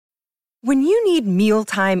When you need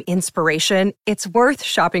mealtime inspiration, it's worth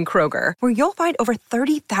shopping Kroger, where you'll find over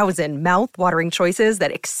 30,000 mouth-watering choices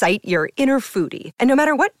that excite your inner foodie. And no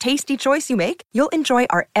matter what tasty choice you make, you'll enjoy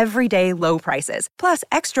our everyday low prices, plus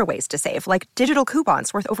extra ways to save, like digital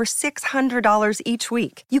coupons worth over $600 each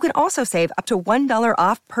week. You can also save up to $1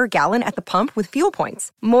 off per gallon at the pump with fuel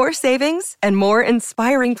points. More savings and more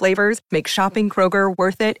inspiring flavors make shopping Kroger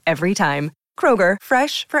worth it every time. Kroger,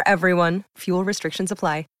 fresh for everyone. Fuel restrictions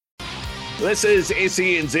apply. This is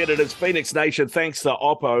SENZ, and it's Phoenix Nation. Thanks to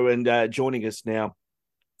Oppo, and joining us now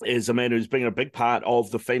is a man who's been a big part of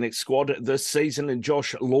the Phoenix squad this season, and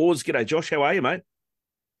Josh Laws. G'day, Josh. How are you, mate?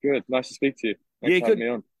 Good. Nice to speak to you. Thanks for having me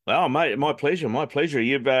on. Well, mate, my pleasure. My pleasure.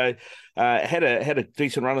 You've had a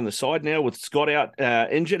decent run on the side now with Scott out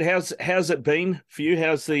injured. How's it been for you?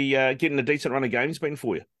 How's the getting a decent run of games been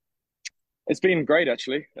for you? It's been great,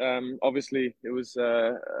 actually. Obviously, it was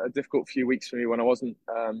a difficult few weeks for me when I wasn't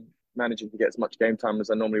managing to get as much game time as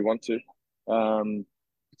I normally want to.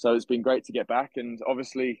 So it's been great to get back, and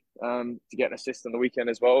obviously to get an assist on the weekend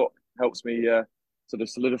as well helps me sort of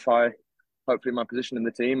solidify, hopefully, my position in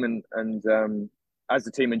the team. And as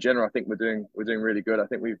the team in general, I think we're doing really good. I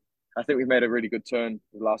think we've made a really good turn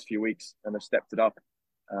the last few weeks and have stepped it up.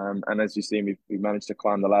 And as you see, we've managed to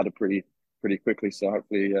climb the ladder pretty quickly. So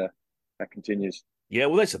hopefully that continues. Yeah,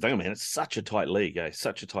 well, that's the thing, man. It's such a tight league, eh?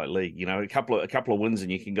 Such a tight league. You know, a couple of wins, and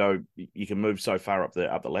you can move so far up the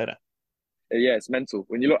ladder. Yeah, it's mental.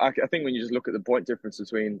 When you look, I think when you just look at the point difference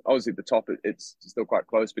between, obviously the top, it's still quite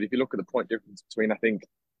close. But if you look at the point difference between, I think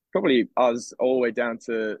probably us all the way down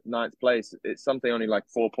to ninth place, it's something only like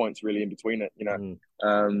 4 points really in between it. You know,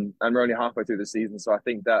 and we're only halfway through the season, so I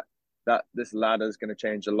think that this ladder is going to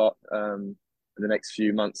change a lot in the next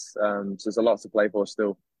few months. So there's a lot to play for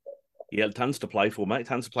still. Yeah, tons to play for, mate.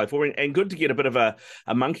 Tons to play for. And good to get a bit of a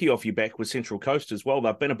monkey off your back with Central Coast as well.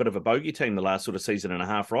 They've been a bit of a bogey team the last sort of season and a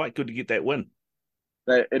half, right? Good to get that win.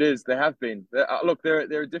 It is. They have been. Look, they're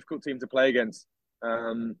a difficult team to play against.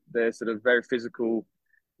 They're sort of very physical,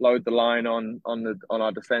 load the line on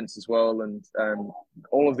our defence as well. And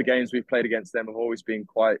all of the games we've played against them have always been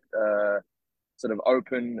quite sort of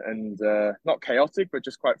open and not chaotic, but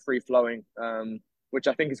just quite free-flowing. Which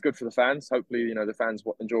I think is good for the fans. Hopefully, you know, the fans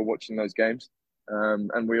enjoy watching those games.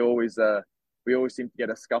 And we always seem to get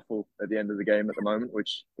a scuffle at the end of the game at the moment,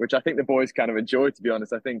 which I think the boys kind of enjoy, to be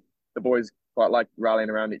honest. I think the boys quite like rallying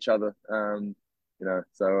around each other. You know,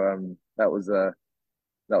 so that was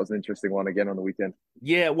an interesting one again on the weekend.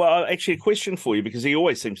 Yeah, well, actually, a question for you, because he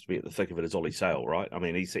always seems to be at the thick of it, is Ollie Sale, right? I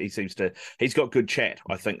mean, he's got good chat,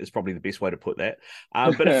 I think is probably the best way to put that.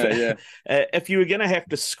 But if you were going to have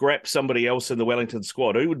to scrap somebody else in the Wellington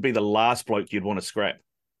squad, who would be the last bloke you'd want to scrap?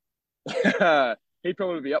 He'd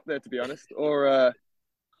probably be up there, to be honest. Or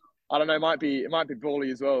I don't know, it might be Brawley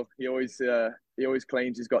as well. He always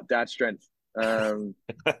claims he's got dad strength.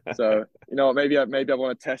 So you know, maybe I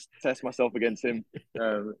want to test myself against him,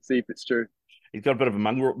 see if it's true. He's got a bit of a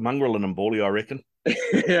mongrel in him, Bawley, I reckon.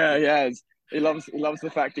 yeah. He loves the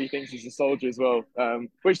fact that he thinks he's a soldier as well.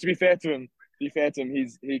 Which, to be fair to him, I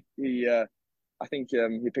think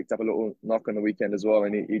he picked up a little knock on the weekend as well,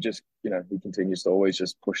 and he just, you know, he continues to always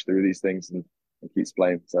just push through these things and keeps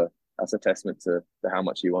playing. So that's a testament to how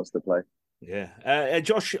much he wants to play. Yeah.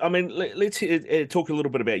 Josh, I mean, let's talk a little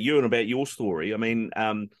bit about you and about your story. I mean,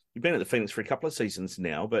 you've been at the Phoenix for a couple of seasons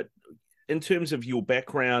now, but in terms of your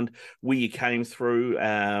background, where you came through,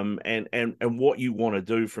 and what you want to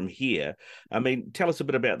do from here, I mean, tell us a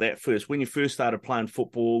bit about that first, when you first started playing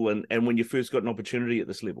football and when you first got an opportunity at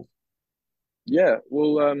this level. Yeah,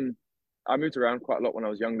 well, I moved around quite a lot when I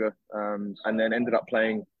was younger, and then ended up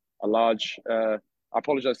playing a large... I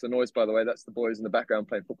apologise for the noise, by the way. That's the boys in the background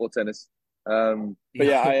playing football tennis. But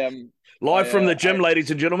yeah, I am live from the gym, ladies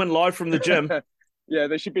and gentlemen. Live from the gym. Yeah,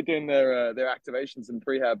 they should be doing their activations and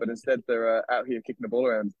prehab, but instead they're out here kicking the ball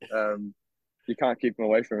around. You can't keep them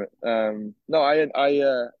away from it. No, I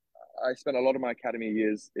spent a lot of my academy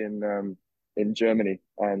years in Germany,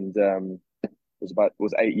 and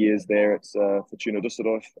was 8 years there at Fortuna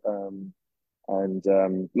Düsseldorf, and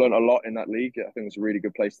learned a lot in that league. I think it was a really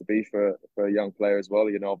good place to be for a young player as well.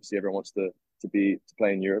 You know, obviously everyone wants to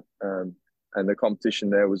play in Europe, and the competition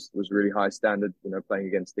there was really high standard. You know, playing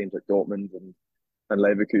against teams like Dortmund and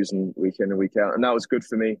Leverkusen week in and week out, and that was good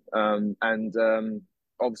for me.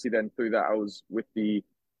 Obviously, then through that, I was with the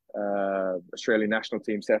Australian national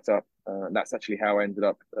team setup. And that's actually how I ended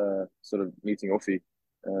up sort of meeting Uffy.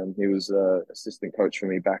 He was assistant coach for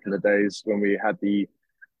me back in the days when we had the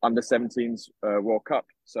under-17s World Cup.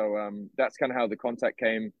 So that's kind of how the contact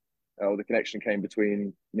came, or the connection came,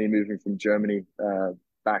 between me moving from Germany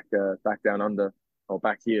back down under, or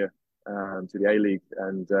back here, and then to the A-League.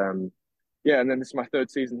 And and then this is my third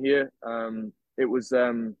season here. It was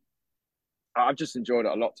I've just enjoyed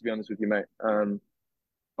it a lot, to be honest with you, mate.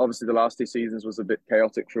 Obviously, the last 2 seasons was a bit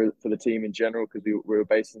chaotic for the team in general because we were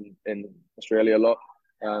based in Australia a lot.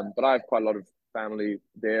 But I have quite a lot of family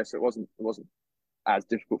there, so it wasn't as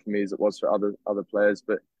difficult for me as it was for other players.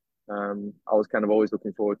 But I was kind of always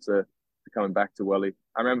looking forward to coming back to Welly.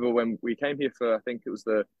 I remember when we came here for, I think it was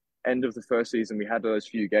the end of the first season, we had those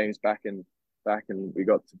few games back and we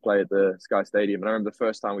got to play at the Sky Stadium. And I remember the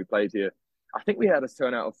first time we played here, I think we had a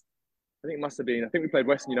turnout of, I think it must have been, I think we played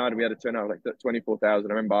Western United. We had a turnout of like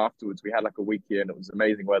 24,000. I remember afterwards we had like a week here and it was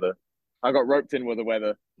amazing weather. I got roped in with the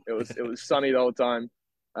weather. It was sunny the whole time.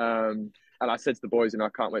 And I said to the boys, I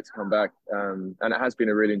can't wait to come back. And it has been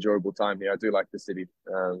a really enjoyable time here. I do like the city.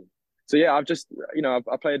 So yeah, I've just,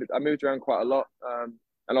 I moved around quite a lot.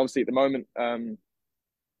 And obviously at the moment,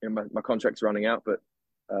 my contract's running out, but,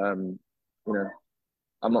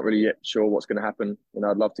 I'm not really yet sure what's going to happen.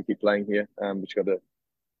 I'd love to keep playing here. We just got to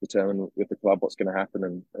determine with the club what's going to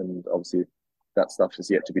happen. And obviously that stuff is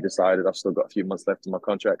yet to be decided. I've still got a few months left in my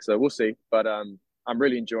contract, so we'll see. But I'm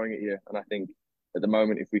really enjoying it here. And I think at the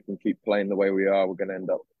moment, if we can keep playing the way we are, we're going to end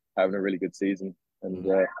up having a really good season.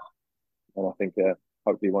 And I think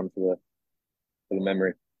hopefully one for the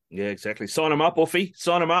memory. Yeah, exactly. Sign them up, Offie.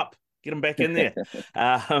 Sign them up. Get them back in there.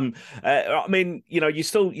 I mean, you're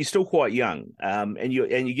still quite young, and you're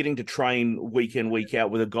getting to train week in, week out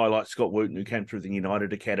with a guy like Scott Wooten, who came through the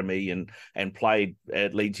United Academy and played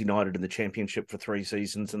at Leeds United in the Championship for 3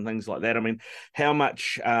 seasons and things like that. I mean, how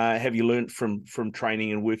much have you learnt from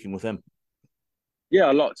training and working with him?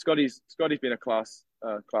 Yeah, a lot. Scotty's been a class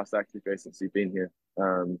act since he's been here,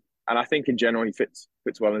 and I think in general he fits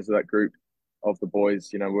well into that group of the boys.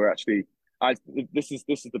 We're actually. This is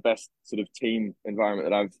the best sort of team environment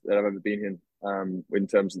that I've ever been in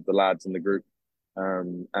terms of the lads and the group,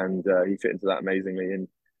 and he fit into that amazingly.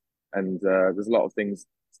 And there's a lot of tips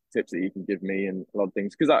that he can give me, and a lot of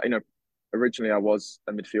things because originally I was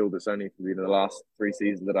a midfielder. It's only been the last 3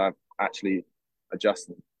 seasons that I've actually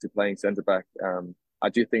adjusted to playing centre back. I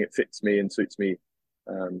do think it fits me and suits me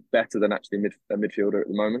better than actually a midfielder at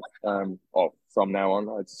the moment, or from now on,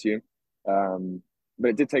 I'd assume.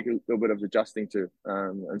 But it did take a little bit of adjusting to.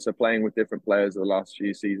 And so playing with different players the last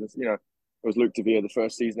few seasons, it was Luke De Vere the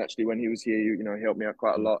first season, actually, when he was here, he helped me out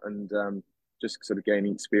quite a lot and just sort of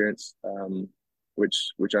gaining experience,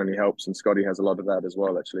 which only helps. And Scotty has a lot of that as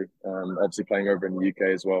well, actually, obviously playing over in the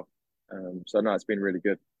UK as well. So, no, it's been really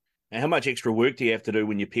good. And how much extra work do you have to do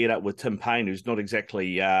when you're paired up with Tim Payne, who's not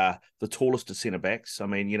exactly the tallest of centre-backs? I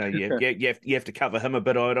mean, you have to cover him a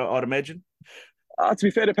bit, I'd imagine. To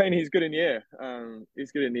be fair to Payne, he's good in the air.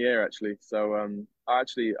 He's good in the air, actually. So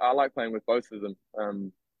I like playing with both of them.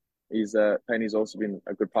 Payne's also been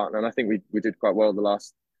a good partner, and I think we did quite well the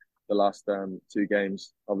last 2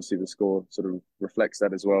 games. Obviously, the score sort of reflects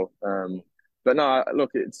that as well. But no,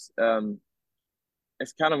 look, it's kind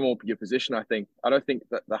of more your position. I think I don't think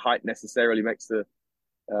that the height necessarily is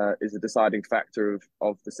a deciding factor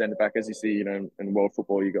of the centre back. As you see, in world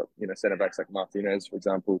football, you got centre backs like Martinez, for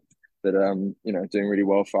example, that doing really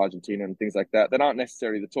well for Argentina and things like that. They aren't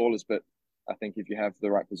necessarily the tallest, but I think if you have the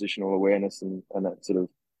right positional awareness and that sort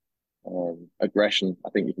of aggression, I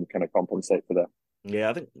think you can kind of compensate for that. Yeah,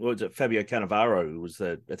 I think Fabio Cannavaro, who was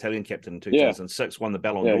the Italian captain in 2006, won the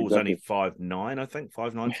Ballon d'Or, was only 5'9", I think,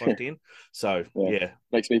 5'9", 5'10". So yeah,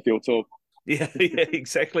 makes me feel tall. Yeah,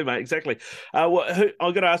 exactly, mate, exactly. I've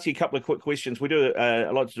got to ask you a couple of quick questions. We do I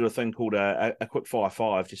like to do a thing called a quick fire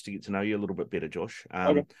 5, just to get to know you a little bit better, Josh.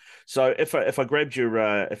 Okay. So if I grabbed your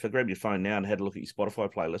phone now and had a look at your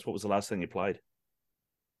Spotify playlist, what was the last thing you played?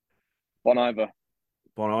 Bon Iver.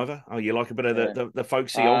 Bon Iver? Oh, you like a bit of the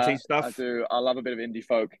folksy oldie stuff? I do. I love a bit of indie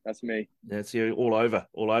folk. That's me. That's you, all over.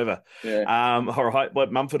 Yeah. All right.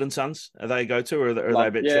 What, Mumford and Sons? Are they go to, or are they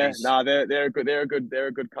a bit cheese? No, they're a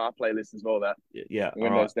good car playlist as well. That. Yeah.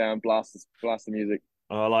 Windows down, blast the music.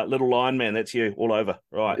 Oh, like Little Lion Man, that's you, all over.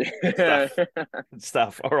 Right. Good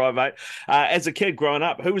stuff. All right, mate. As a kid growing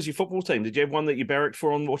up, who was your football team? Did you have one that you barracked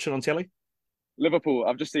for watching on telly? Liverpool.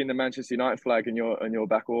 I've just seen the Manchester United flag in your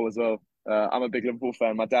back wall as well. I'm a big Liverpool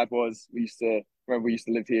fan. My dad was. We used to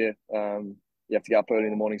live here. You have to get up early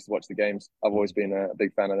in the mornings to watch the games. I've always been a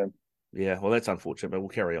big fan of them. Yeah, well, that's unfortunate, but we'll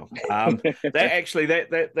carry on.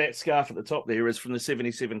 That scarf at the top there is from the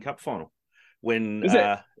 '77 Cup final when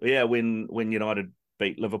United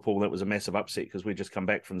beat Liverpool. That was a massive upset because we just come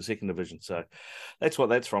back from the second division. So that's what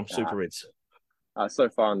that's from. Super Reds. So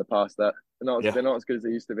far in the past that they're not as good as they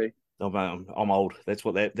used to be. I'm old. That's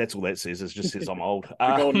all that says. It just says I'm old.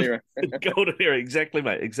 The golden era. Golden era, exactly,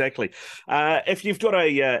 mate. Exactly. If you've got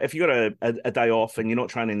a day off and you're not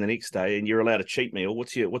training the next day and you're allowed a cheat meal,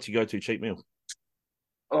 what's your go-to cheat meal?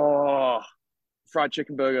 Oh, fried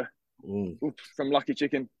chicken burger. Mm. Oof, from Lucky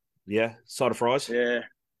Chicken. Yeah, side of fries. Yeah.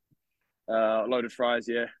 Loaded fries.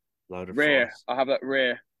 Yeah. Loaded Rare. fries. I have that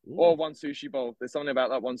rare. Ooh. Or one sushi bowl. There's something about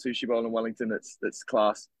that one sushi bowl in Wellington that's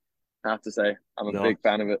class. I have to say, I'm a big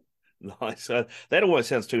fan of it. Nice. That always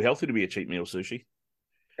sounds too healthy to be a cheat meal, sushi.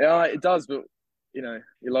 Yeah, it does, but you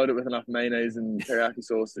load it with enough mayonnaise and teriyaki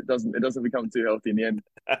sauce, it doesn't become too healthy in the end.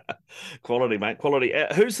 Quality, mate. Quality.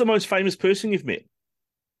 Who's the most famous person you've met?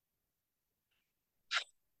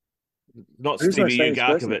 Not Who's the most Stevie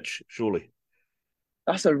famous Ugarkovic, surely.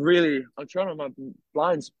 That's I'm trying to, my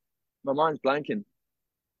mind's blanking.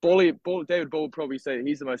 David Ball would probably say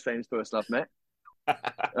he's the most famous person I've met.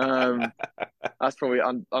 That's probably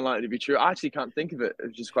unlikely to be true. I actually can't think of it.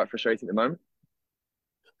 It's just quite frustrating at the moment.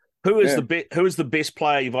 Who is the best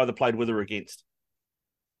player you've either played with or against?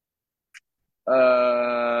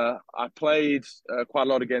 I played quite a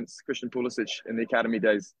lot against Christian Pulisic in the academy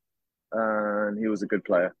days, and he was a good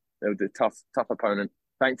player. It was a tough opponent.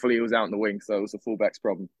 Thankfully, he was out in the wing, so it was a fullback's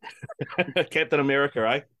problem. Captain America,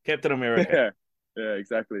 eh? Captain America. Yeah,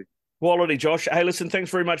 exactly. Quality, Josh. Hey, listen,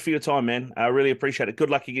 thanks very much for your time, man. I really appreciate it.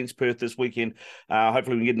 Good luck against Perth this weekend.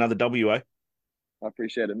 Hopefully we can get another W, eh? I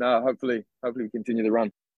appreciate it. No, hopefully we continue the run.